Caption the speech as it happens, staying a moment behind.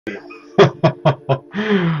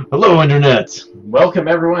Hello, Internet. Welcome,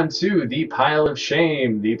 everyone, to The Pile of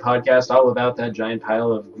Shame, the podcast all about that giant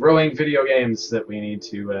pile of growing video games that we need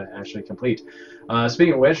to actually complete.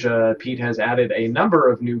 Speaking of which, Pete has added a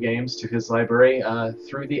number of new games to his library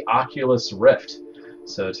through the Oculus Rift.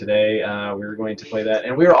 So today we're going to play that,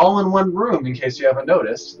 and we're all in one room, in case you haven't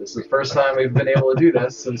noticed. This is the first time we've been able to do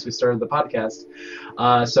this since we started the podcast.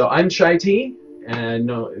 So I'm Chai T,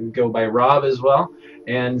 and go by Rob as well.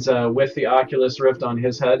 And with the Oculus Rift on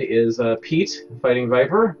his head is Pete, Fighting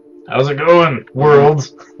Viper. How's it going,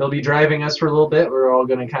 world? He'll be driving us for a little bit. We're all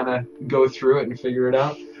going to kind of go through it and figure it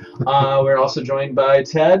out. We're also joined by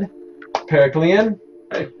Ted, Periclean,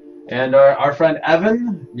 hey, and our friend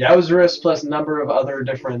Evan, Yaozerus, plus a number of other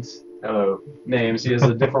different names. He has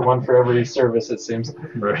a different one for every service, it seems.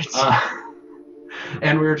 Right.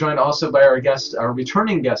 And we were joined also by our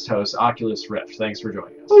returning guest host, Oculus Rift. Thanks for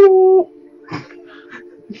joining us. Hello.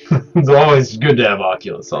 It's always good to have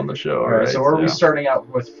Oculus on the show. All right, so what are we starting out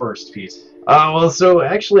with first, Pete? Well, so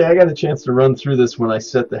actually I got a chance to run through this when I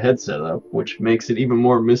set the headset up, which makes it even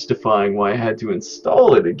more mystifying why I had to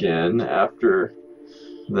install it again after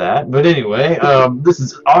that. But anyway, this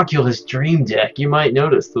is Oculus Dreamdeck. You might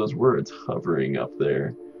notice those words hovering up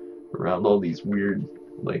there around all these weird,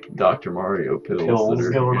 like, Dr. Mario pills that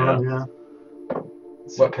are going on, yeah.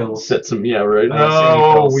 What pills? Set some, yeah, right.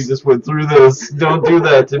 No, we just went through this. Don't do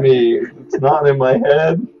that to me. It's not in my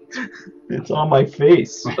head. It's on my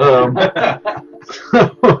face. But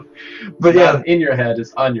yeah, in your head.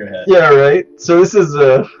 It's on your head. Yeah, right. So this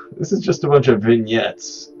is just a bunch of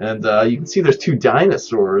vignettes, and you can see there's two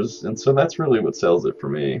dinosaurs, and so that's really what sells it for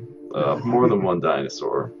me. More than one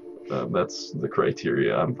dinosaur. That's the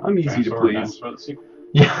criteria. I'm easy to please.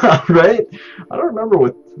 Yeah, right? I don't remember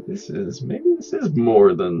what this is. Maybe this is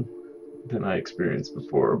more than I experienced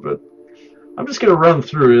before, but I'm just going to run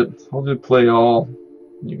through it. I'll just play all.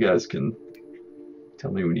 You guys can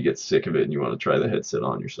tell me when you get sick of it and you want to try the headset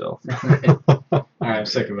on yourself. Alright, I'm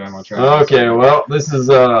sick of it. I'm going to try it. Okay, well, this is,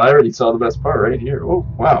 I already saw the best part right here. Oh,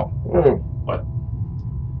 wow. Oh. What?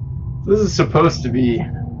 This is supposed to be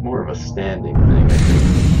more of a standing thing, I think.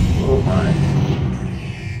 Oh, my.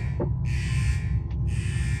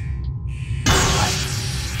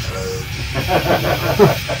 The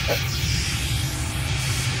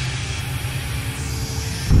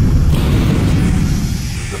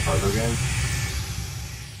puzzle game?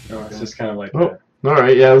 No, it's just kind of like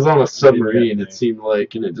Alright, yeah, it was on a submarine, it seemed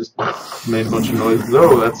like, and it just made a bunch of noises.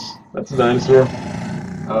 Oh, that's a dinosaur.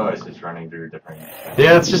 Oh, it's just running through different...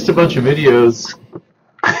 Yeah, it's just a bunch of videos.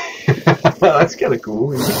 That's kind of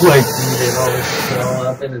cool. Just, like, get all this shell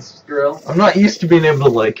up in his grill. I'm not used to being able to,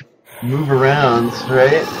 like, move around,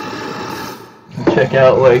 right? Check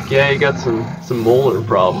out, like, yeah, you got some molar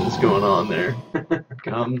problems going on there.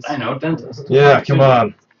 Comes. I know, dentist. Yeah, come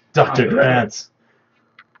on, Dr. Grant.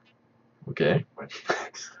 Okay.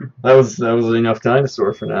 That was enough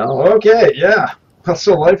dinosaur for now. Okay, yeah. That's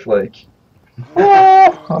so lifelike.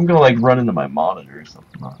 I'm gonna, like, run into my monitor or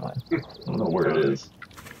something like that. I don't know where it is.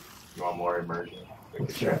 You want more immersion?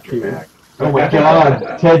 Your back. Oh my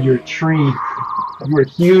god, Ted, you're a tree. You are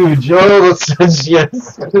huge. Oh, that's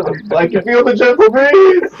yes. I can feel the gentle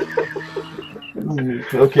breeze.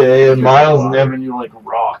 Okay, and Miles and Evan, you're like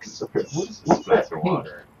rocks. That's for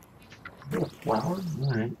water. Flowers?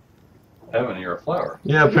 Alright. Evan, you're a flower.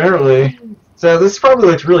 Yeah, apparently. So this probably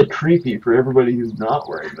looks really creepy for everybody who's not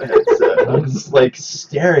wearing the headset. I'm just like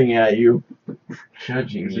staring at you,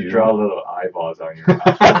 judging you. You draw little eyeballs on your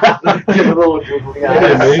mouth. Give a little googly eyes.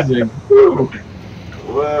 Yeah, amazing.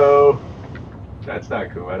 Whoa. That's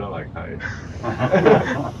not cool. I don't like heights.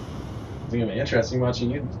 It's going to be interesting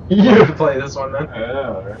watching you Yeah. play this one then.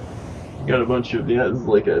 Yeah. Got a bunch of, yeah, it's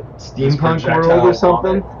like a steampunk world or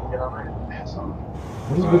something.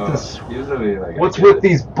 What is with this? Usually, like, What's with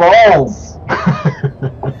these balls?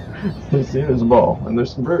 You see, there's a ball, and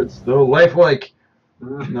there's some birds. They're lifelike.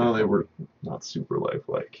 No, they were not super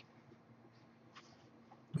lifelike.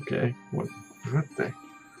 Okay, what the?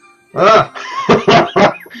 Ah!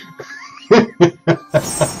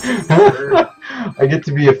 I get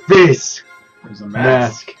to be a face. There's a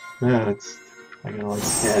mask. Yeah, it's. I gotta like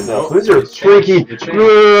stand up. Those are freaky. You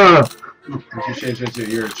change it to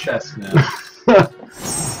your chest now.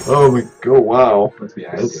 Oh my god! Wow. What's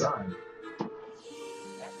behind you?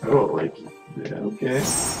 Oh, like, yeah, okay.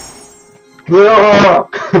 Ah!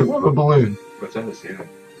 What a balloon. What's in the ceiling?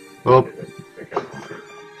 Oh,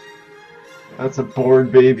 that's a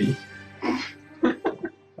bored baby.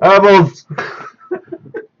 Apples!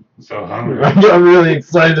 So hungry. I'm really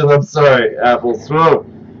excited, I'm sorry. Apples, whoa.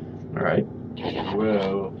 Alright.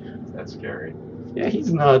 Whoa. That's scary. Yeah,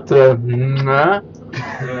 he's not, nah.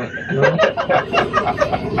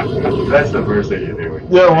 That's the first thing you do.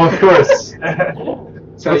 Yeah, well, of course.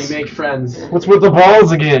 That's how you make friends. What's with the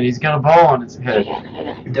balls again? He's got a ball on his head.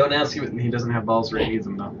 Don't ask him. He doesn't have balls where he needs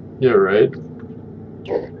them, though. Yeah, right?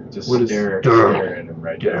 Just What is stare at him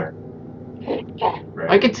right there. Right.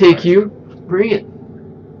 I could take you. Bring it.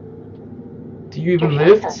 Do you even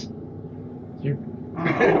lift?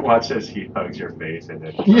 Watch as he hugs your face and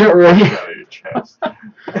then Yeah, right. out of your chest.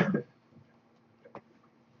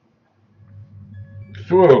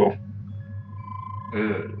 Whoa.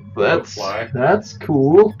 Fly. That's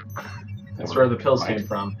cool. That's where the pills came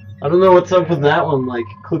from. I don't know what's up with that one, like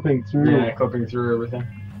clipping through. Yeah, clipping through everything.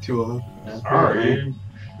 2 of them. Yeah. Sorry.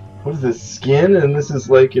 What is this, skin? And this is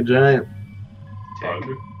like a giant. Tank.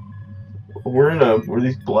 Were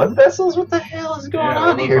these blood vessels? What the hell is going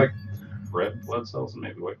on it looks here? like red blood cells and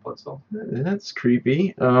maybe white blood cells. That's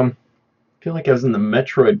creepy. I feel like I was in the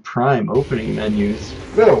Metroid Prime opening menus.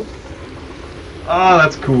 Whoa. Ah,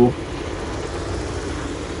 that's cool.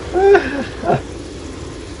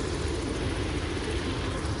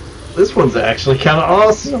 This one's actually kind of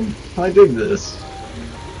awesome. I dig this.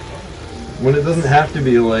 When it doesn't have to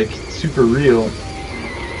be like super real.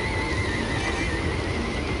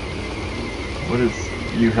 What is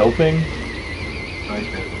you helping? Like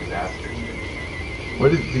a disaster.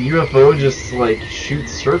 What did the UFO just like shoot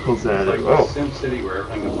circles at Like it? Oh, Sim City where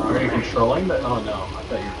everything was Are you wrong. controlling that? Oh no, I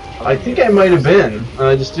thought you were. I think I might have been.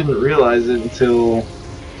 I just didn't realize it until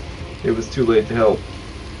it was too late to help.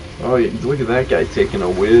 Oh, yeah, look at that guy taking a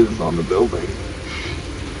whiz on the building.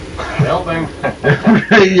 Helping.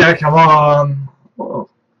 Yeah, come on. Whoa.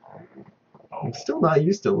 I'm still not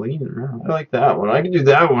used to leaning around. I like that one. I can do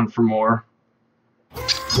that one for more.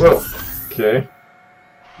 Whoa. Okay.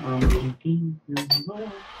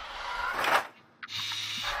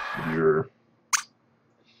 You're.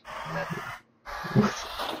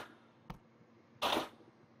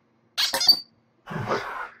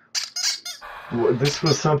 This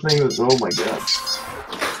was something that, oh my god.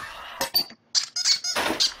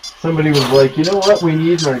 Somebody was like, you know what we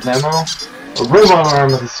need in our demo? A robot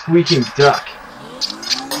arm with a squeaking duck.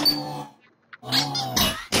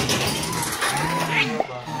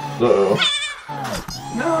 Uh-oh.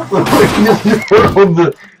 No!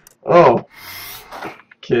 Oh.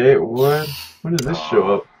 Okay, what? When does this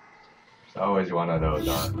show up? It's always one of those,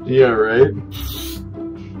 huh? Yeah, right?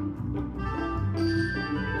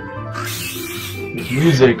 There's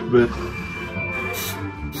music, but...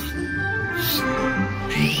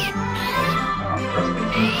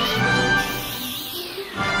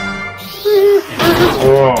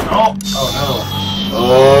 Oh. Oh no.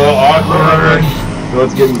 Oh, awkward. Oh,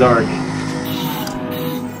 it's getting dark.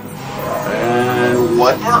 And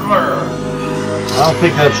what? I don't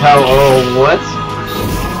think that's how. Oh, what?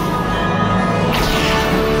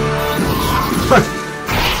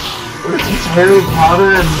 It's Harry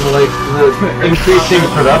Potter and like the increasing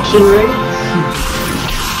production rates.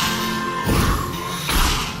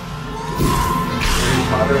 Harry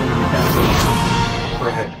Potter and the Castle.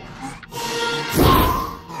 Right.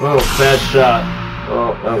 Oh, bad shot.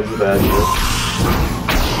 Oh, that was a bad shot.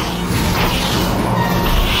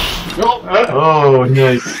 Oh,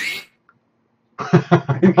 nice.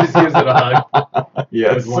 Just gives it a hug.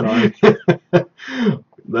 Yes. With one arm.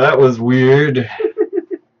 That was weird.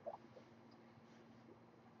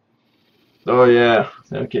 Oh yeah.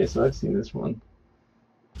 Okay, so I've seen this one.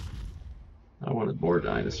 I wanted more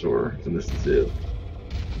dinosaur, and this is it.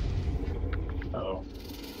 Oh.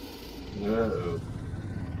 Whoa.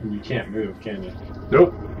 You can't move, can you?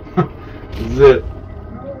 Nope. This is it.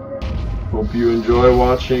 Hope you enjoy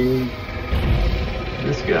watching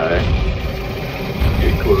this guy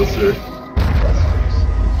get closer.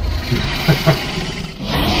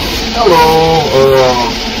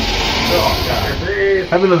 Hello.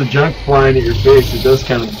 Having the junk flying at your face, it does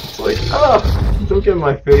kind of, it's like, oh, don't get in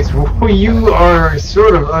my face. Well, you are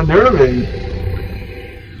sort of unnerving.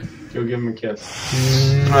 Go give him a kiss.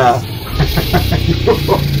 Mwah.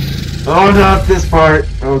 Oh, not this part.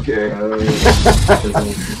 Okay.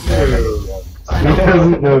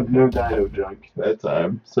 No dino junk that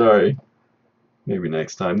time. Sorry. Maybe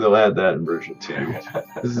next time. They'll add that in version 2.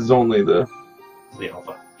 This is only the... It's the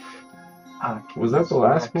alpha. Was that the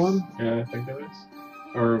last one? Yeah, I think that is.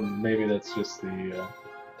 Or maybe that's just the.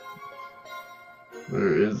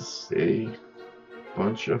 There is a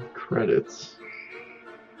bunch of credits.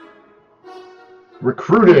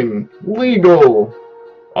 Recruiting, legal,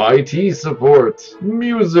 IT support,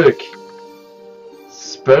 music.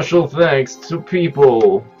 Special thanks to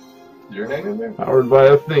people. Your name in there? Powered by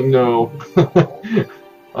a thing, no.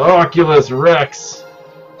 Oculus Rex.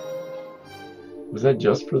 Was that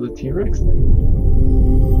just for the T-Rex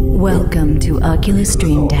thing? Welcome to Oculus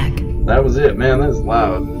Dreamdeck. That was it, man. That's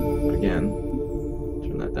loud. Again,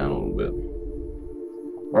 turn that down a little bit.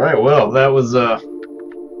 All right. Well, that was a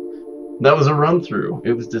run through.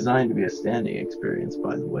 It was designed to be a standing experience,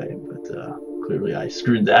 by the way, but clearly I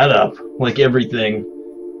screwed that up, like everything.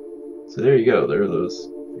 So there you go. There are those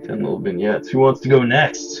 10 little vignettes. Who wants to go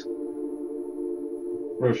next?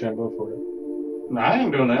 Rochambeau for it. No, I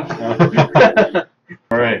ain't doing that.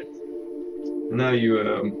 All right. Now you I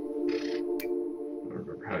don't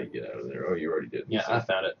remember how you get out of there. Oh, you already did. Yeah, I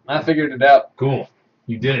found it. I figured it out. Cool.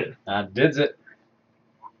 You did it. I did it.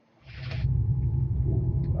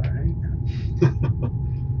 All right.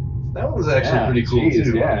 That was actually pretty cool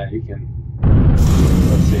too. Yeah, you can.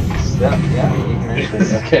 Let's see. Step. Yeah, you can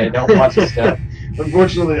actually. Okay, don't watch the step.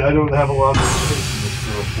 Unfortunately, I don't have a lot of space in this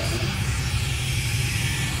girl.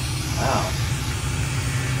 Wow.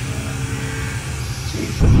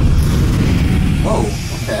 Jesus. Whoa.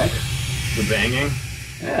 Okay. The banging.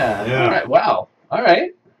 Yeah. Yeah. All right. Wow. All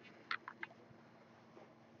right.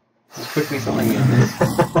 Just quickly filling me on this.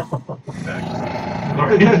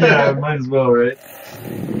 Yeah, might as well, right?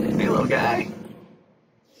 Hey, little guy.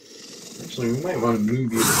 Actually, we might want to move you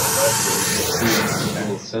to the left so we can see this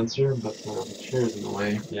kind of sensor, but the chair's in the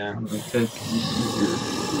way. Yeah. Ted, can you see your...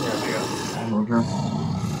 There we go. Hamburger.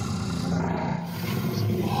 Just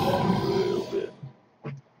move that a little bit.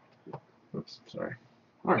 Oops, sorry.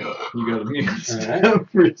 Alright, you got a mute step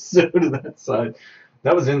for so to that side.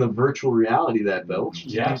 That was in the virtual reality, that belt.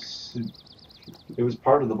 Yes. It was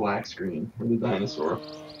part of the black screen for the dinosaur.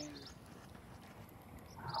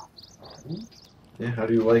 Yeah, how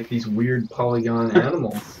do you like these weird polygon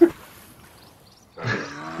animals?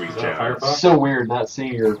 It's so weird not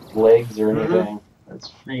seeing your legs or anything. That's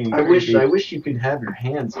freaking creepy. I wish you could have your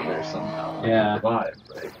hands in there somehow. Yeah. Vibe,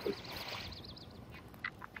 right?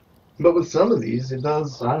 But with some of these, it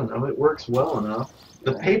does, I don't know, it works well enough.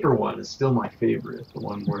 The paper one is still my favorite. The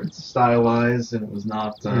one where it's stylized and it was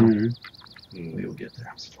not, we'll get there.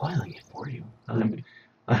 I'm spoiling it for you.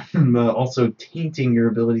 I'm also tainting your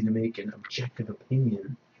ability to make an objective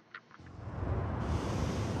opinion.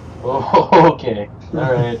 Oh, okay.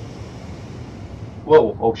 Alright.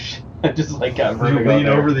 Whoa, oh shit. I just like got vertigo lean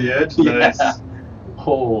there. over the edge? Yeah. Nice.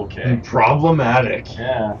 Oh, okay. And problematic.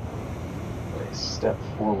 Yeah. Step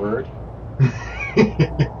forward.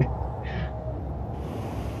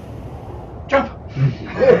 Jump!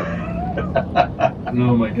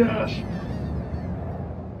 Oh my gosh.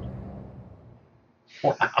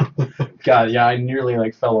 Wow. God, yeah, I nearly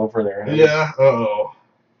like fell over there. Yeah, uh-oh.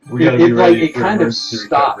 We It, gotta be it, like, ready it for kind of emergency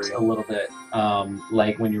stopped recovery. a little bit.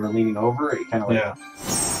 Like when you were leaning over, it kind of like Yeah.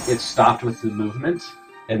 it stopped with the movement,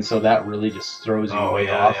 and so that really just throws you way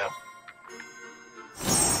off.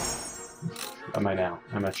 Am I now?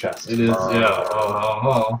 I'm at chest. It is, yeah.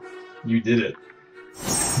 Oh. You did it.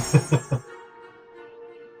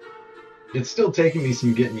 It's still taking me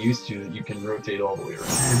some getting used to that you can rotate all the way around.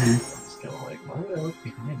 I'm just kind of like, why would I look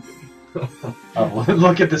behind me? Oh,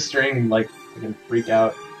 look at the string, like, I can freak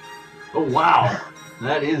out. Oh, wow.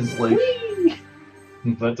 That is, like...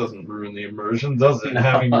 That doesn't ruin the immersion, does it? No.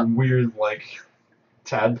 Having your weird, like,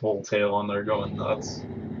 tadpole tail on there going nuts.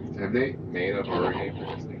 Have they made a horror game for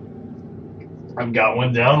this thing? I've got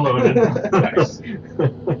one downloaded. Nice.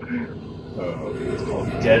 It's called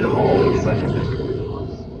Dead Halls.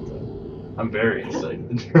 I'm very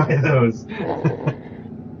excited to try those.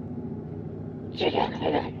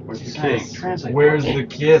 Where's the kiss? Translate. Where's the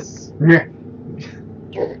kiss?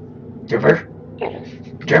 Giver.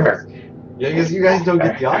 Giver. Yeah, because you guys don't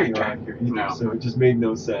get the audio out here either, No. so it just made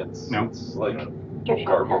no sense. No. It's like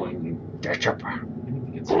garbling.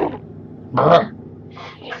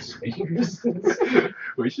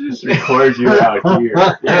 We should just record you out here.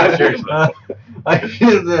 Yeah, seriously. I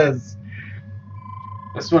hear this.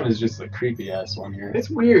 This one is just a creepy ass one here. It's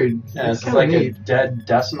weird. Yeah, it's it's kind like of a neat. dead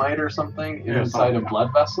decimite or something Yeah, inside a something.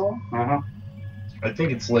 blood vessel. I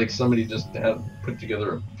think it's like somebody just had put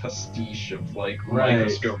together a pastiche of like Right.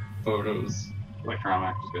 microscope photos. Electron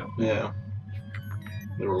microscope. Yeah.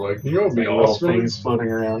 They were like, you know, it'd be Like little awesome. things floating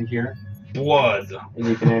around here, Blood. and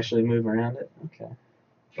you can actually move around it. Okay.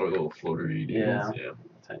 Or little floatery deals. Yeah. Yeah.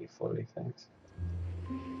 Tiny floaty things.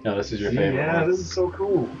 No, this is your favorite Yeah, one. this is so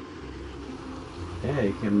cool. Yeah,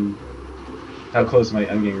 you can. How close am I?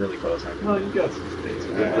 I'm getting really close. I can... Oh, you got some space.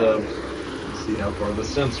 But, Yeah. let's see how far the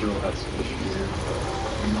sensor will have some issues.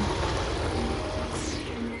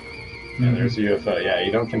 And there's the UFO. Yeah,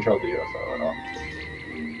 you don't control the UFO at all.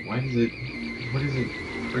 Why is it? What is it?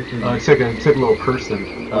 Freaking. It took a little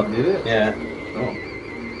person. Oh, did it? Yeah. Oh.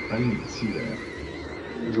 I didn't even see that.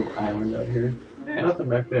 Little island out here. Yeah, nothing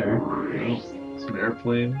back there. Oh, some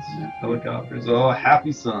airplanes, helicopters. Oh,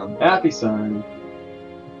 happy sun. Happy sun.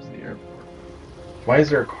 There's the airport. Why is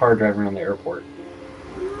there a car driving around the airport?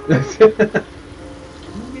 It's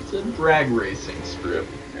a drag racing strip.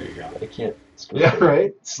 There you go. I can't. Yeah,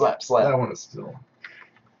 right? Slap, That slap. one is still.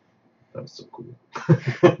 That was so cool.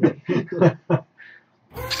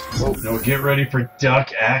 Whoa. No, get ready for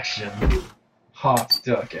duck action. Hot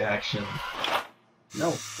duck action.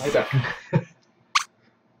 No, my duck.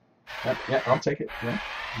 Yeah, I'll take it. Yeah.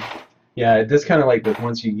 Yeah, this kind of like that.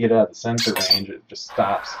 Once you get out of the sensor range, it just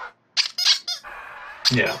stops.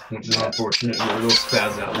 Yeah, which is unfortunate. It'll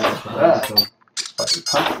spaz out Ah. sometimes. Fucking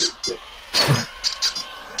punch it.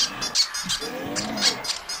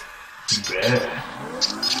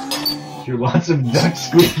 Yeah. Hear lots of duck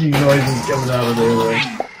squeaking noises coming out of there, though,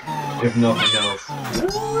 if nothing else.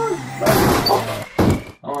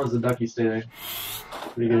 How long does the ducky stay there?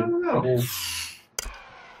 Pretty I good. don't know. Yeah.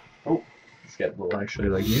 Oh, it's got a little actually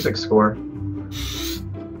like music score.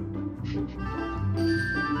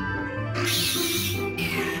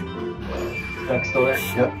 Duck still there?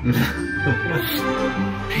 Yep.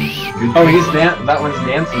 Oh, he's that one's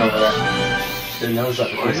dancing over there. Their nose up.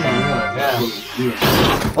 Oh, yeah.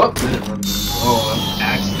 Whoop. Oh,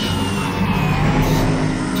 accident.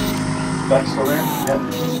 Duck still there? Yep.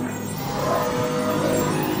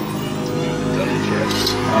 Double check.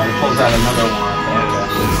 He pulls out another one.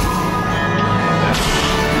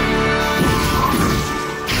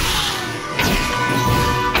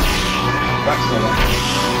 Duck still there.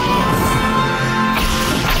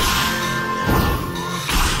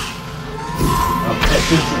 Okay,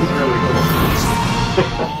 this is really cool.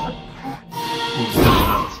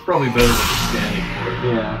 It's probably better than standing for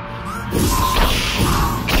it. Yeah.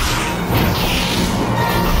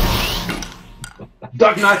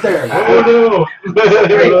 Duck not there. Oh no!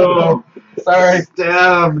 No! Sorry.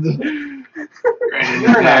 Stabbed!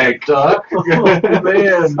 You're not duck. Oh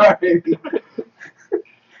man! Sorry.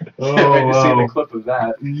 Oh, I just see wow. the clip of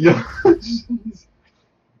that. Yeah.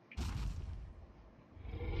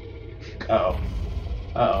 Uh-oh.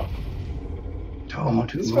 Uh-oh. Oh,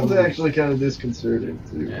 this one's actually kind of disconcerting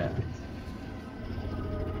too. Yeah.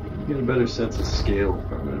 You get a better sense of scale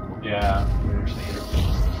from it. Yeah.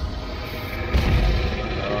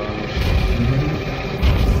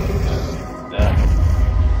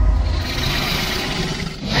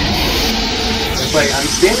 It's like I'm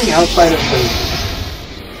standing outside of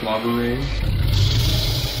the Lava range.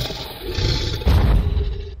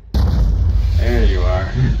 There you are.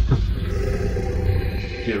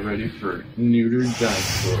 Get ready for neutered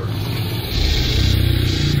dinosaur.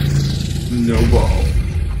 No ball.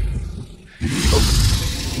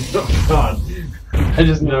 Oh God. I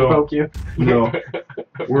just No. poke you. No.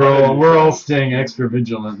 We're all staying extra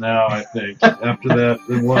vigilant now, I think. After that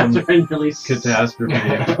one After I release catastrophe.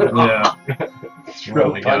 Yeah.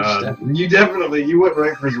 Throw punched him. You went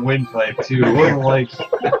right for his windpipe too. It wasn't like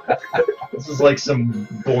this is like some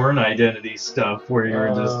Bourne Identity stuff where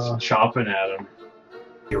you're just chopping at him.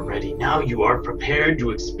 You're ready now. You are prepared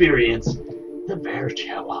to experience the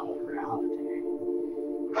virtual reality.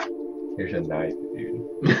 Here's a knife, dude.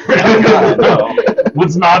 No.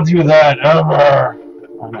 Let's not do that ever.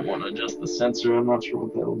 I don't want to adjust the sensor. I'm not sure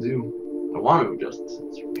what that'll do. I want to adjust the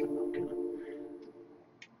sensor, but I'm not gonna.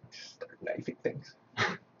 Start knifing things.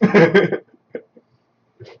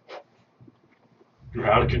 You're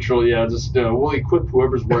out of control. Yeah, just we'll equip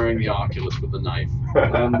whoever's wearing the Oculus with a knife.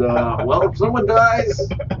 And well, if someone dies,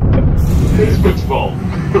 Facebook's fault.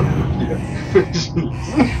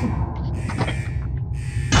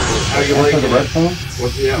 How you like the red phone?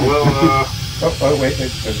 What's well? Oh, wait,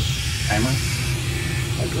 there's a timer. I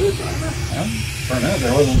good, timer. Yeah, for a minute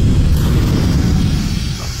there wasn't.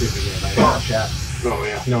 I'll see if we get a nice chat. Oh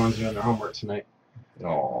yeah. No one's doing their homework tonight. Why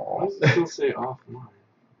Oh. does it still say offline?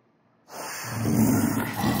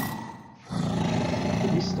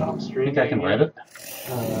 Did we stop I streaming? think I can write it.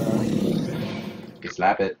 You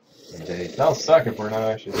slap it. And say, That'll suck if we're not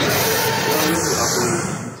actually.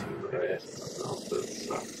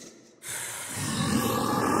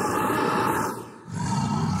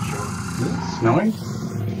 Snowing?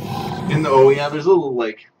 In the oh yeah, there's little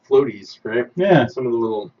like floaties, right? Yeah. Some of the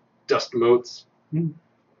little dust motes. Hmm.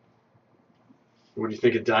 What do you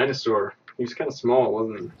think of Dinosaur? He was kind of small,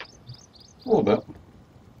 wasn't he? a little bit.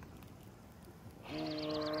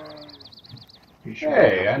 You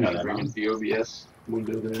Hey, I know you that bring one. up the OBS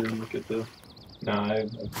window there and look at the. No,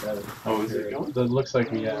 I've got it. Oh, is it going? It looks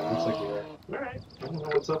like we, yeah, it looks like we were. All right. I don't know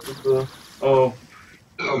what's up with the. Oh,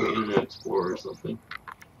 probably Internet Explorer or something.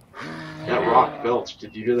 That rock belch.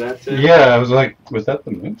 Did you hear that, Tim? Yeah, I was like, was that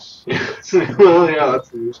the moose? Well, yeah, that's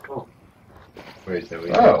the moose call. Wait, so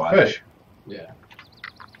we Oh, fish. Yeah.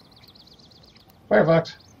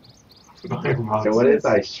 Firefox. So what if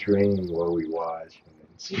I stream what we watch?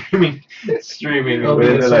 Streaming. Oh, With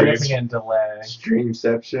it's like streaming and delay.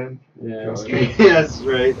 Streamception? Yeah. Yes,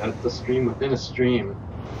 right. That's the stream within a stream.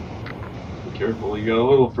 Be careful. You go a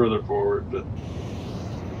little further forward, but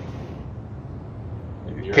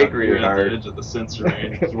you're Kick at, really you're at hard. the edge of the sensor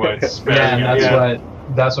range. That's why it's Yeah, spazzing and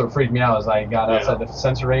out. that's what freaked me out. Is I got Yeah. outside the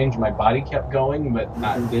sensor range, my body kept going, but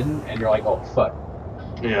didn't, and you're like, oh fuck.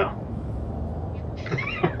 Yeah.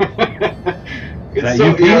 that It's so,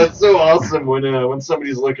 you, Pete? yeah, it's so awesome when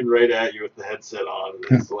somebody's looking right at you with the headset on, and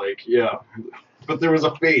it's like, yeah. But there was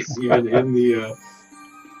a face even in the.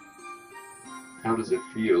 How does it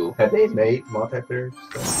feel? Have they made multiplayer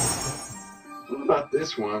stuff? What about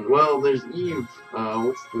this one? Well, there's Eve.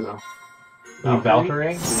 What's the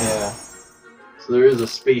Valkyrie? Yeah. So there is a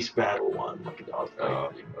space battle one, like a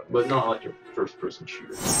dogfight thing, but not like a first-person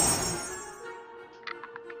shooter.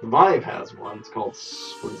 The Vive has one. It's called,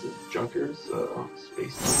 what is it, Junkers?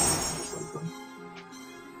 Space or something.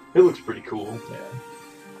 It looks pretty cool. Yeah.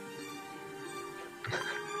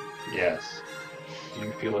 Yes. Do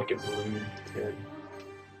you feel like a balloon head?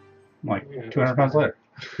 Like Yeah, 200 pounds later.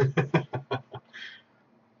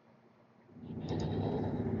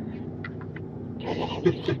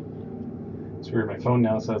 It's weird. My phone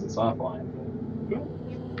now says it's offline.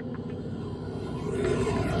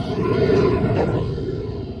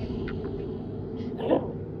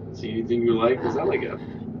 See anything you like? Is that like a...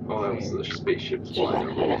 Oh, that was the spaceship flying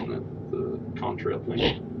over, wasn't it? The contrail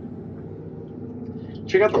thing.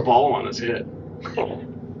 Check out the ball on his head.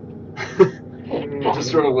 It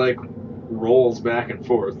just sort of like rolls back and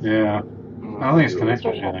forth. Yeah. I don't think it's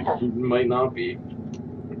connected to anything. It might not be.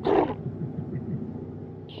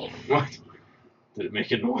 What? Did it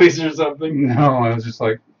make a noise or something? No, I was just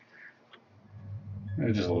like, it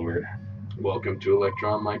was just a little weird. Welcome to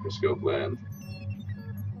Electron Microscope Land.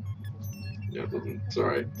 Yeah, it doesn't.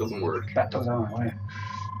 Sorry, it doesn't work. That was out of my way.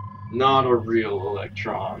 Not a real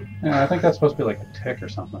electron. Yeah, I think that's supposed to be like a tick or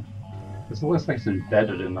something. This looks like it's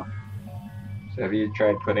embedded in them. So have you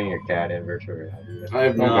tried putting your cat in virtual reality? I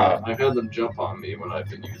have Oh, not. God. I've had them jump on me when I've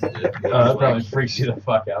been using it. That probably freaks you the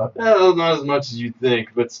fuck out. Well, not as much as you think,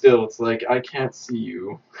 but still, it's like, I can't see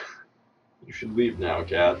you. You should leave now,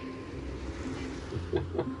 cat.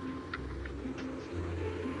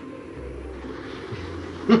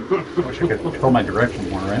 I wish I could control my direction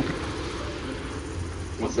more, right?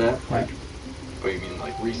 What's that? Like, Oh, you mean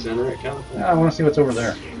like recenter it kind of thing? I want to see what's over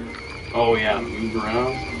there. Oh yeah, move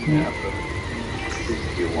around? Yeah, but it seems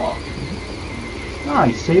to be a walk. Ah,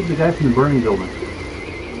 he saved the guy from the burning building.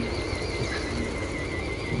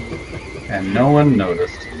 And no one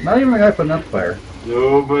noticed. Not even the guy putting up the fire.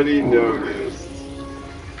 Nobody noticed.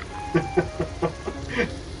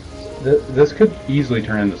 This could easily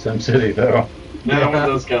turn into SimCity, though. That one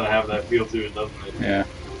does kind of have that feel to it, doesn't it? Yeah.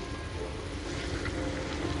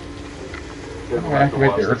 Definitely I have to activate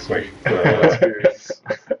watch the this earthquake. experience.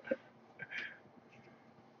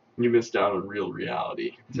 You missed out on real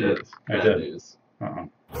reality. Yeah, Ted. I Bad did. news. Uh-oh.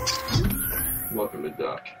 Welcome to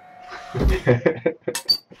Duck.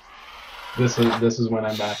 This is when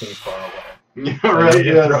I'm backing far away. Yeah, right. Get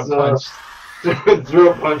Yes, throat punched.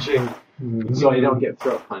 throat punching. So you don't get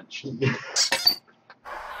throat punched.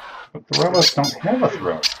 But the robots don't have a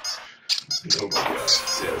throat. Oh my god.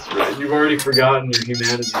 Yes, right. You've already forgotten your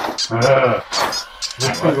humanity.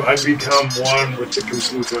 I've become one with the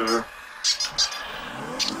computer.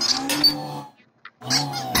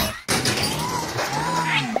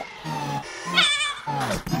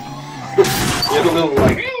 You had a little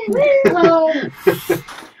like.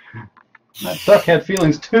 That duck had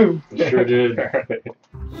feelings too. Sure did.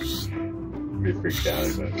 Be freaked out.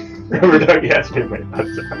 Remember Doug asked me my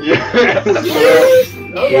nuts out. Yes.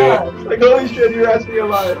 Oh yeah! Like holy shit, you're asking me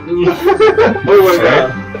about it. Oh my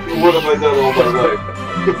god. What have I done all my life?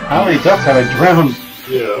 How many ducks have I drowned?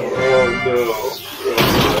 Yeah. Oh no.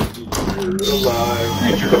 You're alive.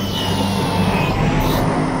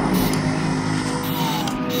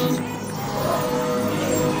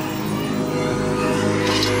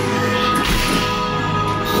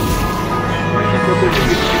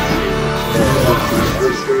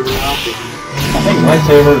 I think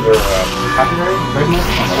lightsabers are copyright, trademark?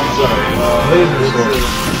 Sorry. Laser sword.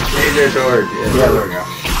 Laser sword. Yeah, there we go.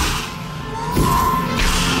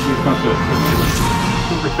 These come to us.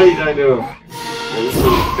 Right, I know. Yeah, this is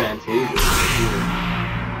Fantasia.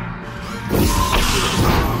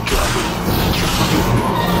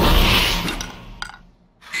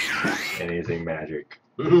 anything magic.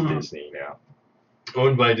 Disney now.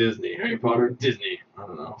 Owned by Disney. Harry Potter, Disney. I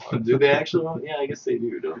don't know. Do they actually own? Yeah, I guess they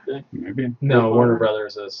do, don't they? Maybe. No, Warner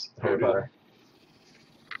Brothers is Harry Potter.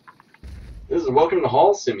 This is Welcome to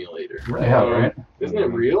Hall Simulator. Yeah, right. Isn't it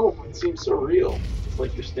real? It seems so real. It's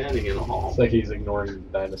like you're standing in a hall. It's like he's ignoring the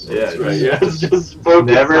dinosaurs. Yeah, right. Yeah, it's just focused.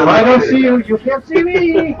 Never. I don't see you. You can't see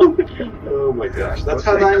me. Oh my gosh, that's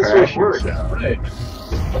how dinosaurs work. Right.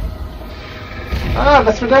 Ah,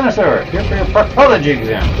 that's the dinosaur. Here for your proctology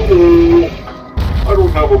exam. Oh, I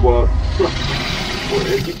don't have a butt.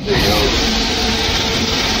 There you go.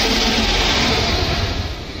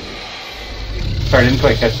 Sorry, I didn't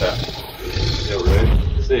quite catch that. Yeah,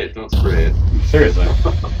 right. Say it, don't spray it. Seriously.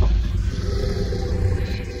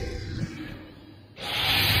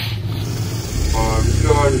 I'm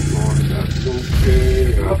done. That's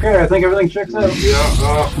okay. Okay, I think everything checks out.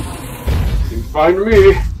 Yeah, seems fine to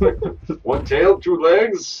me. One tail, 2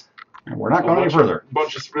 legs. And we're not going any further.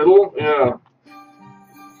 Bunch of spittle. Yeah.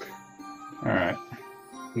 Alright.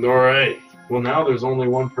 Alright. Well, now there's only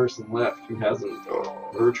one person left who hasn't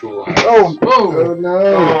virtualized. Oh no!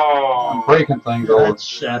 Oh, Breaking things all. that's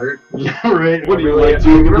shattered. Yeah, right. What do you Really, like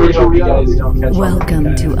doing in really virtual hope you guys reality? don't catch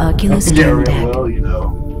Welcome to Oculus Yeah, Dreamdeck. right, well, you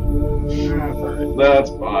know. That's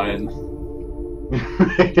fine.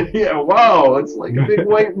 Yeah, wow, it's like a big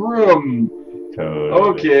white room. Totally.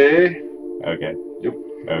 Okay. Okay. Yep.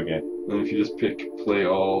 Okay. And if you just pick play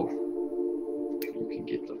all, you can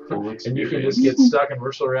get the full experience. And you can just get stuck in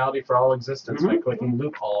virtual reality for all existence by clicking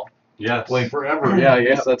loophole. Yeah, play forever. Yeah, I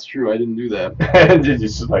guess that's true. I didn't do that. And you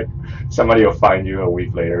just like somebody will find you a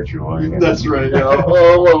week later drawing. That's right. Yeah.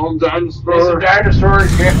 Oh, well, I'm dinosaur. It's a dinosaur.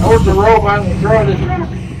 Can't hold the robot and throw it.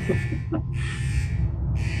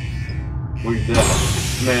 Look at that.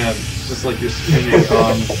 Man, just like you're spinning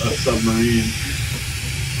on a submarine.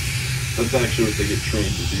 That's actually what they get trained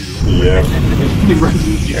to do. Yeah.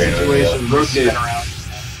 Emergency Yeah, situation, yeah. rotate around.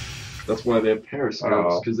 That's why they have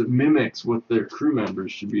periscopes, because it mimics what their crew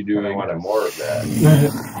members should be I doing. wanted more of that.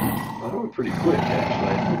 That went pretty quick, actually.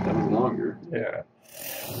 I think that was longer. Yeah.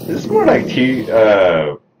 This is more like like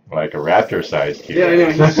a raptor-sized T-Rex. Yeah, I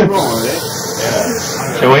know, he's small, right? Yeah.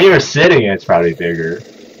 So when you're sitting, it's probably bigger.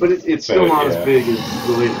 But it's still So, not yeah. as big as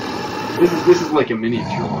the latest. This is like a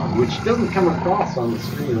miniature one, which doesn't come across on the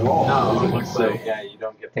screen at all. No, It it looks so. like, yeah, you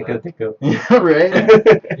don't get Tickle, the, tickle. Yeah, right?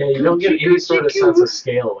 yeah, you don't get any sort of sense of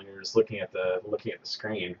scale when you're just looking at the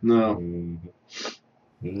screen. No.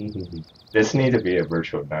 This need to be a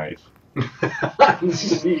virtual knife.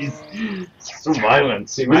 Jeez. So violent.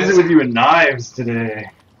 See, What is it with you and knives today?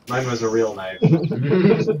 Mine was a real knife.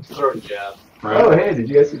 Throat jab. Oh, hey, did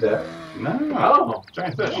you guys see that? No. Oh,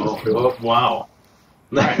 Giant fish. Oh, wow.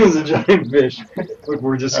 That is a giant fish. Look,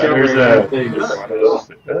 we're discovering There's things. oh,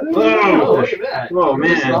 Oh, look at that. Oh,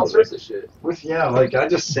 There's man. all sorts of shit. Yeah, like I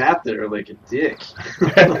just sat there like a dick.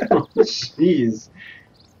 Jeez.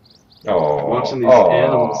 Oh. Watching these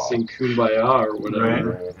animals sing Kumbaya or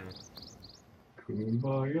whatever.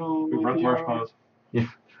 Kumbaya. We brought the marshmallows.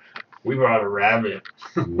 We brought a rabbit.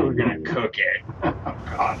 We're gonna cook it. Oh,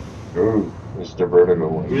 God. Ooh, Mr. Vertigo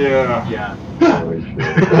one. Yeah. Yeah. Holy shit.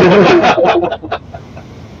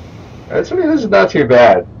 Actually, this is not too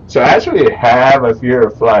bad. So I actually have a fear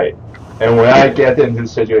of flight. And when I get into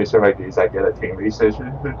situations like these, I get a tingly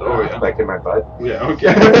sensation. Oh, yeah. Like in my butt. Yeah,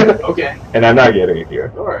 okay. Okay. And I'm not getting it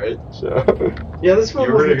here. Alright. So Yeah, this one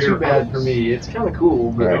You're rid of wasn't too your bad bugs. for me. It's kind of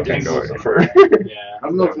cool, but I I can't guess go any further. Yeah. I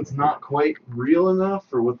don't know if it's not quite real enough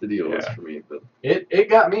or what the deal is Yeah. for me, but It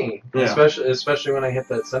got me, Yeah. especially when I hit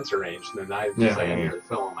that sensor range. And then I was Yeah. like, I nearly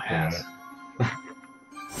fell on my ass.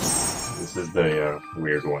 This is the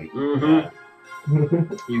weird one.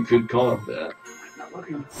 You could call it that. I'm not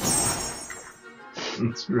looking.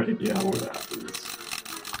 That's right, yeah, what happens?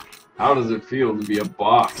 How does it feel to be a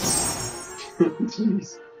box?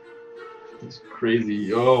 Jeez. It's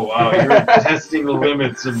crazy. Oh, wow, you're testing the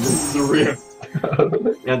limits of the Rift.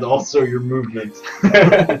 And also your movement.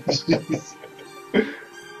 Jeez.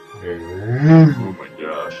 Oh my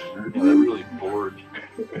gosh. Yeah, that really bored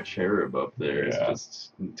cherub up there is Yeah.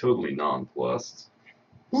 just totally nonplussed.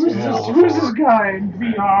 Who's this guy in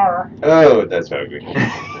VR? Oh, that's ugly.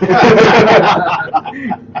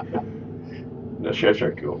 The ships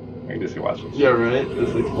are cool. I can just watch them. Yeah, right?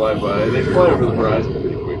 As they fly by. They fly over the horizon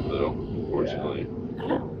pretty quick, though, unfortunately.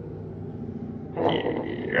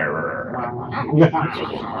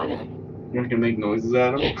 You're not gonna make noises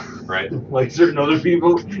at them? Right. Like certain other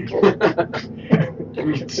people?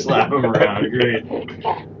 You slap them around, great.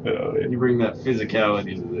 You bring that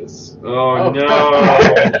physicality to this. Oh,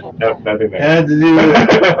 no! No, nothing there. Had to do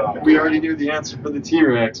it. We already knew the answer for the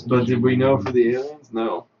T-Rex, but did we know for the aliens?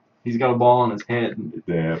 No. He's got a ball on his head.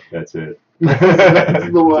 Yeah, that's it. That's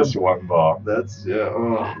the one. Just one ball. That's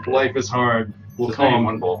Oh, life is hard. We'll Just call name him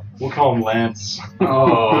one ball. We'll call him Lance.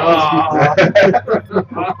 Oh.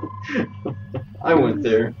 I went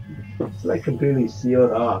there. It's like completely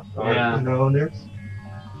sealed off. Yeah. No, there's.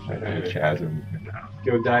 Chasm.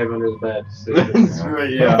 Go dive under the bed. That's right.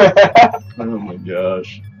 Yeah. Oh my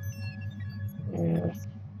gosh. Yeah.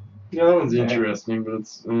 Yeah, that one's interesting, but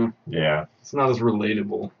Yeah. it's not as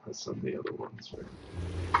relatable as some of the other ones.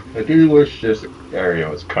 I do wish this area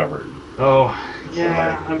was covered. Oh,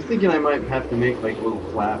 yeah. I'm thinking I might have to make like a little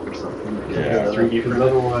flap or something. Yeah. Because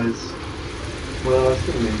otherwise, well, I was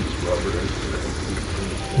gonna maybe just rubber it.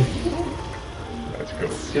 That's cool.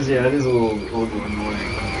 Because yeah, it is a little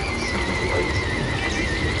annoying.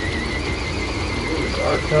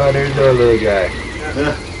 Oh, there's our little guy.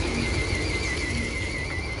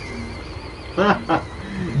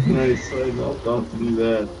 Nice. I'll thought to do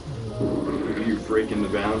that. You're breaking the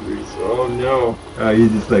boundaries. Oh no. Oh, you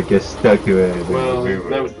just like get stuck to it. Well,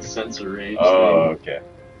 that was the sensor range. Oh, thing. okay.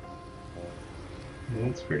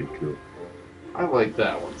 That's pretty cool. I like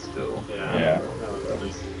that one still. Yeah.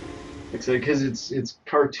 Because it's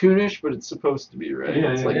cartoonish, but it's supposed to be, right?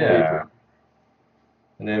 Yeah, it's like Yeah. paper.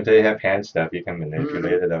 And then if they have hand stuff, you can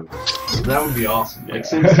manipulate it. That would be awesome. Yeah. Like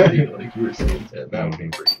SimCity, like you were saying, Ted. That would be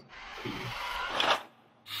pretty.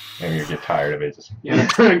 Maybe you get tired of it. Just Yeah.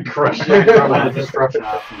 Crush Yeah, it. from the destruction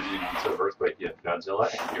options, instead of Earthquake, you have Godzilla,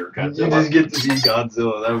 and you're You Godzilla. just get to be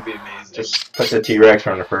Godzilla. That would be amazing. just put the T-Rex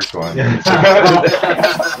on the first one.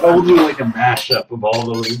 We'll do like a mashup of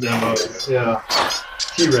all those demos. Yeah.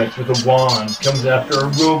 T-Rex with a wand comes after a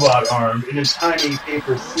robot arm in a tiny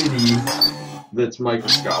paper city that's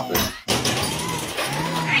microscopic.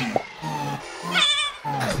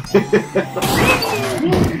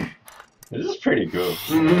 This is pretty cool.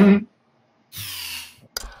 Mm-hmm.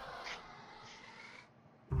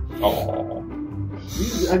 Oh.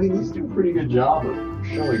 These do a pretty good job of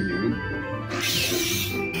showing you.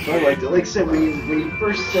 I liked it. Like I said, when you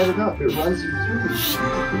first set it up, it runs you through these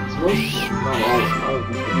things. Most, not all of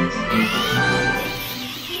them things.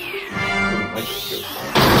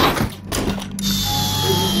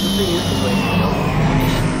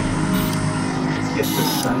 Get the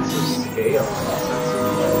sense of scale and the sense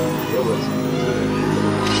of realism.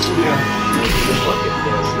 Yeah. Just look at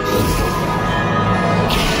this.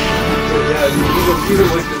 So yeah, even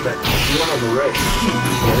with that one on the right,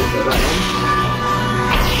 that I am.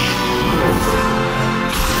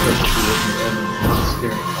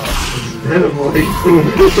 Staring up instead of like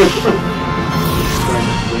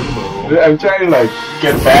I'm trying to like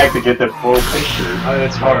get back to get the full picture.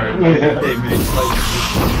 it's hard. Hey,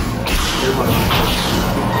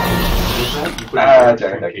 man,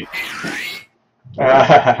 Dreamdeck.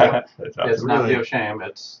 That's It's awesome. not the Shame,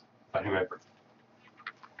 it's Fighting Viper.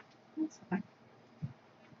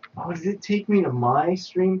 Oh, did it take me to my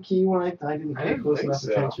stream key when I didn't pay didn't close think enough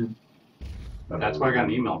so. attention? That's why I got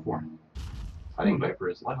an email for him. Fighting Viper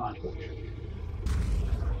is live on Twitch.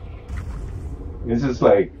 This is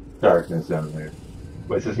like darkness down there.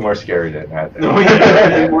 But this is more scary than that. No,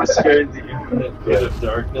 yeah, more scared than the infinite pit of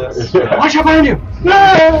darkness. Watch out behind you!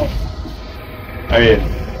 No! I mean,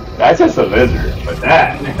 that's just a lizard, but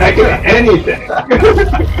that could be anything.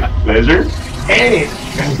 Lizard? Anything.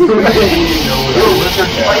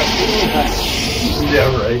 Yeah,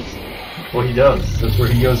 right. Well, he does. That's where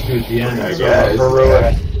he goes to at the end. I It's guess, a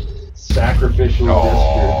heroic, yeah. sacrificial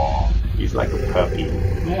Oh, he's like a puppy.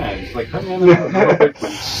 Yeah, he's like, come in real quickly.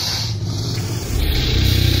 gesture.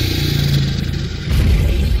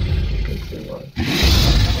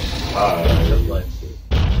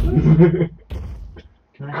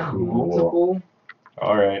 Can I have Cool. multiple?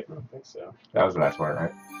 Alright. I don't think so. That was the last one,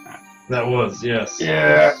 right? That was, yes.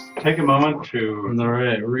 Yeah. Take a moment to All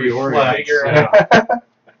right, reorient. figure Yeah.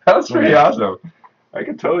 That was pretty awesome. I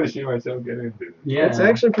could totally see myself getting into it. Yeah, it's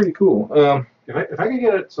actually pretty cool. if I could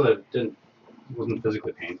get it so that it wasn't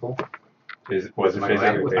physically painful. Was it With my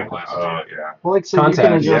physically? with my glasses, Oh, yeah. well, like I said, you can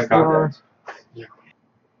Contacts. adjust Yeah, your... contacts.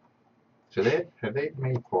 So have they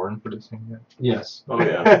made porn for this thing yet? Yes. Oh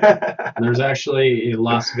yeah. There's actually a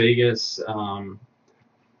Las Vegas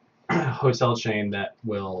hotel chain that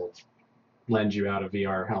will lend you out a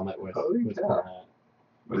VR helmet with Holy with cow. porn in it.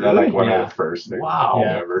 Was that like one Yeah. of the first things Wow.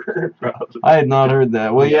 Yeah. ever? Probably. I had not heard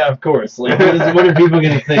that. Well, yeah, of course. Like, what are people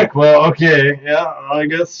going to think? Well, okay, yeah, I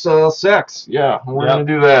guess sex. Yeah, we're going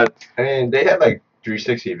to do that. I mean, they had like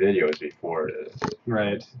 360 videos before this.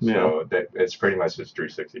 Right. So it's pretty much just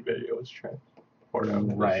 360 videos transported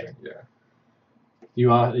out. Right. Yeah.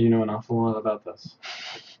 You know an awful lot about this.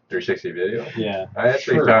 360 video? Yeah. I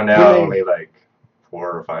actually Sure. found Can out they- only like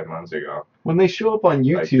 4 or 5 months ago. When they show up on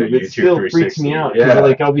Like the YouTube, it YouTube still freaks 360. me out. Yeah.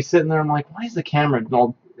 Like, I'll be sitting there, I'm like, why is the camera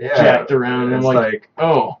all jacked around? And I'm It's like,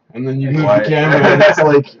 oh. And then you move Why- the camera, and it's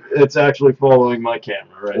like, it's actually following my camera,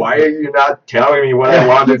 right? Why are you not telling me what I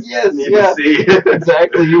want to Yes, need yeah. to see?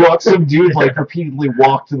 Exactly. You watch some dude like repeatedly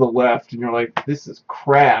walk to the left, and you're like, "This is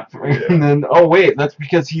crap." Yeah. And then, oh wait, that's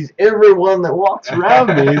because he's everyone that walks around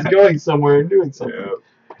me. He's going somewhere and doing something.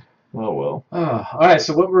 Yeah. Oh well, Oh, all right.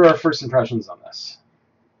 So, what were our first impressions on this?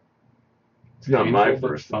 it's not my Painful but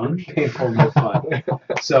first fun. Painful but fun.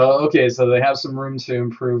 So, okay, so they have some room to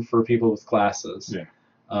improve for people with glasses. Yeah.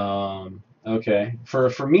 Okay. For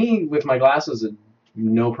me, with my glasses,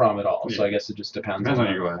 no problem at all. So Yeah. I guess it just depends. Depends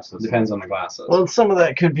on your glasses. Depends on the glasses. Well, some of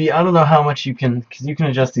that could be. I don't know how much you can, because you can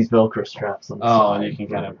adjust these Velcro straps on the oh, side. and you can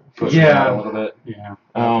kind of push Yeah. it out a little bit. Yeah.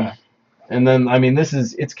 Okay. And then, I mean,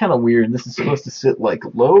 it's kind of weird. This is supposed to sit like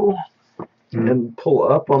low and pull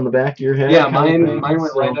up on the back of your head. Yeah, kind of thing. mine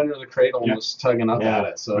went So- right under the cradle and Yeah. was tugging up Yeah. at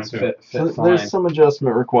it, so it's Mine fit So fine. there's some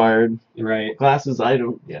adjustment required. Right. Glasses, I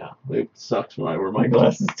don't. Yeah, it sucks when I wear my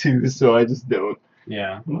glasses too, so I just don't.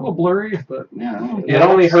 Yeah. A little blurry, but yeah. It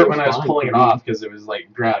only hurt when I was fine pulling for it me. off because it was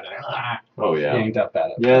like grabbed and Oh yeah. yanked up at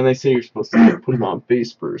it. Yeah, and they say you're supposed to put them on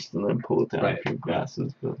face first and then pull it down Right. with your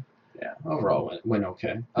glasses, but Yeah. Overall, went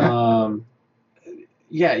okay.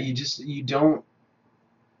 Yeah, you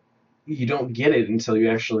don't get it until you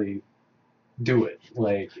actually do it.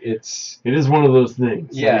 Like it's it is one of those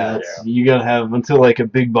things. Yeah. You gotta have until like a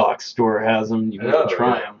big box store has them. You I gotta know,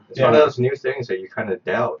 try yeah. them. It's one of those new things that you kind of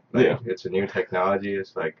doubt. Like, Yeah. it's a new technology.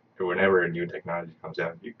 It's like whenever a new technology comes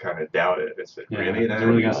out, you kind of doubt it. It's like, Yeah. really Is it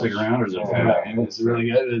really gonna stick around, or is it? Yeah. it's really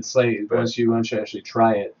good. It's like But- once you actually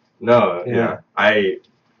try it. No, Yeah. yeah. I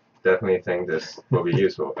definitely think this will be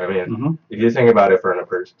useful. I mean, Mm-hmm. if you think about it from a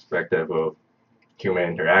perspective of human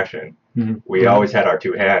interaction, Mhm. we always had our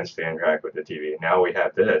two hands to interact with the TV. Now we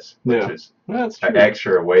have this, which Yeah. is That's true. an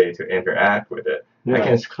extra way to interact with it. I Yeah.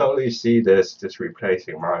 can slowly see this just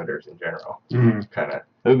replacing monitors in general. Mm-hmm. Kind of.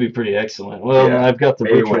 That would be pretty excellent. Well, Yeah. I've got the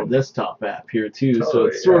Maybe virtual when- desktop app here too, so Totally,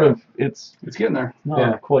 it's sort yeah. of it's It's getting there. not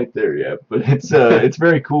Yeah. quite there yet, but it's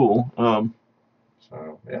very cool. So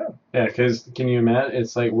yeah. Yeah, because can you imagine?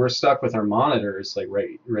 It's like we're stuck with our monitors, like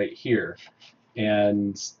right here,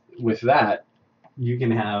 and with that, you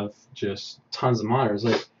can have just tons of monitors.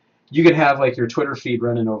 Like you can have like your Twitter feed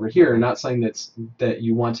running over here, not saying that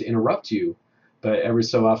you want to interrupt you, but every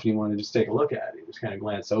so often you want to just take a look at it, just kind of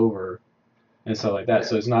glance over, and stuff like that.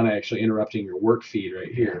 So it's not actually interrupting your work feed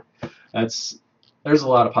right here. There's a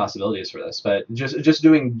lot of possibilities for this, but just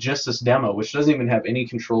doing just this demo, which doesn't even have any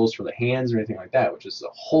controls for the hands or anything like that, which is a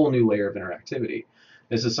whole new layer of interactivity.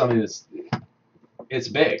 This is something it's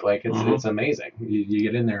big, like it's amazing. You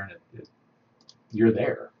get in there and you're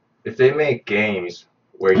there. If they make games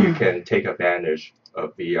where you can take advantage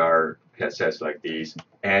of VR headsets like these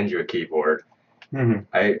and your keyboard, Mm-hmm.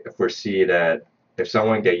 I foresee that if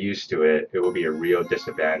someone get used to it, it will be a real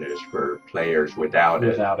disadvantage for players without it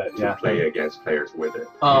Without it, to yeah. play against players with it.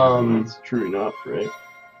 It's true enough, right?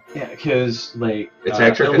 Yeah, because like It's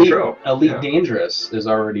extra Elite, control. Elite Yeah. Dangerous is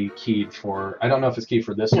already keyed for. I don't know if it's keyed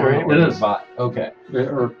for this Yeah, one right, or it the is. bot. Okay,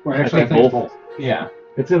 Or actually, I think think both. yeah.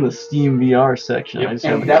 It's in the Steam VR section. Yep. I just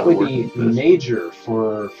haven't And that got to would work be with this. major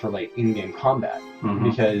for like in-game combat Mhm.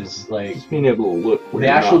 because like Just being able to look. Where the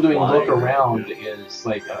you're actual not doing flying. look around is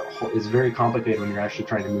like is very complicated when you're actually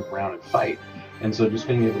trying to move around and fight. And so just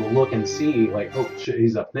being able to look and see like, oh shit,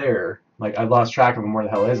 he's up there. Like I've lost track of him. Where the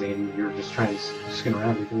hell is he? And you're just trying to skin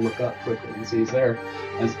around. You can look up quickly and see he's there.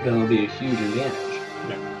 That'll be a huge advantage.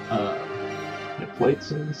 Yeah, flight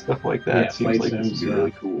sims, stuff like that. Yeah, Seems flight like this sims, would be yeah.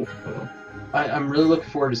 really cool. I'm really looking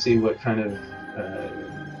forward to see what kind of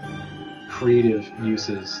creative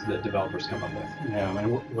uses that developers come up with. yeah. I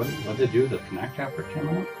mean, what did they do? The Kinect after it came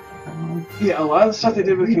out? I don't know. Yeah, a lot of the stuff they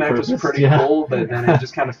did with Kinect was Repurposed, pretty yeah. cool, but then it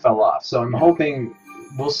just kind of fell off. So I'm hoping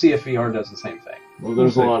we'll see if VR does the same thing. Well,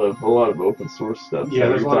 there's a lot of open source stuff. Yeah, that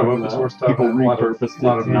there's a we're lot of talking open about. source stuff. People and a lot of, repurposed a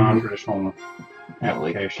lot it of to- non-traditional yeah,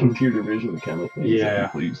 like applications. computer vision kind of things Yeah. that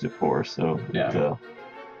people used it for. So Yeah.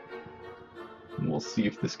 we'll see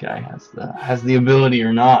if this guy has the ability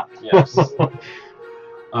or not. Yes.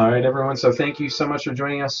 All right, everyone. So thank you so much for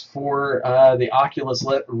joining us for the Oculus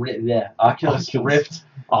Rift Oculus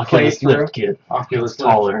playthrough. Rift, kid. Oculus It's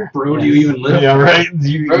taller. Bro, do you even live? Yeah, right.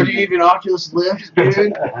 Bro, do you even Oculus Rift,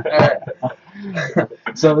 dude?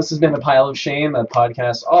 So this has been a Pile of Shame, a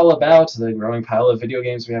podcast all about the growing pile of video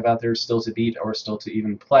games we have out there still to beat or still to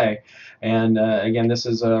even play. And again, this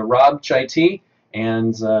is Rob Chai T,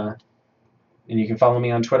 and And you can follow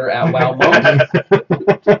me on Twitter at WowMonk.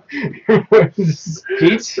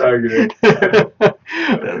 Pete?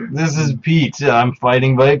 This is Pete. I'm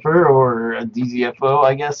Fighting Viper or a DZFO,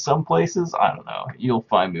 I guess, some places. I don't know. You'll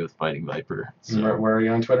find me with Fighting Viper. So. Where are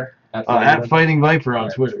you on Twitter? At Fighting Viper on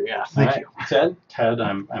Twitter, yeah. Thank you. Ted? Ted,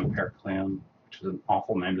 I'm Periclan, which is an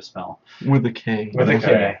awful name to spell. With a K. With a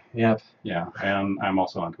K. Yep. Yeah, and I'm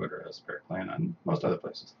also on Twitter as Periclan and most other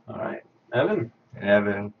places. All right. Evan?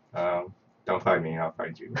 Evan, don't fight me, I'll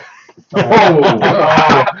fight you.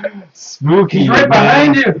 Oh, spooky. He's right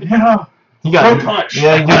behind you. Yeah. He got punch.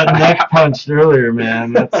 Yeah, he got neck punched earlier,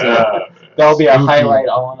 man. That's That'll be a highlight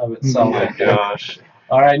all in of itself. Oh my gosh.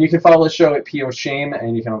 All right, and you can follow the show at PO Shame,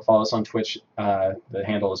 and you can follow us on Twitch. The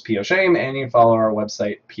handle is PO Shame, and you can follow our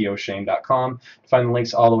website, poshame.com, to find the links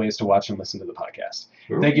to all the ways to watch and listen to the podcast.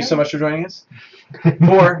 Thank you so much for joining us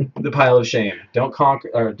for the Pile of Shame. Don't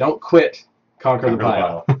quit, conquer the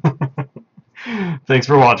pile. Thanks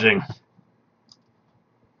for watching.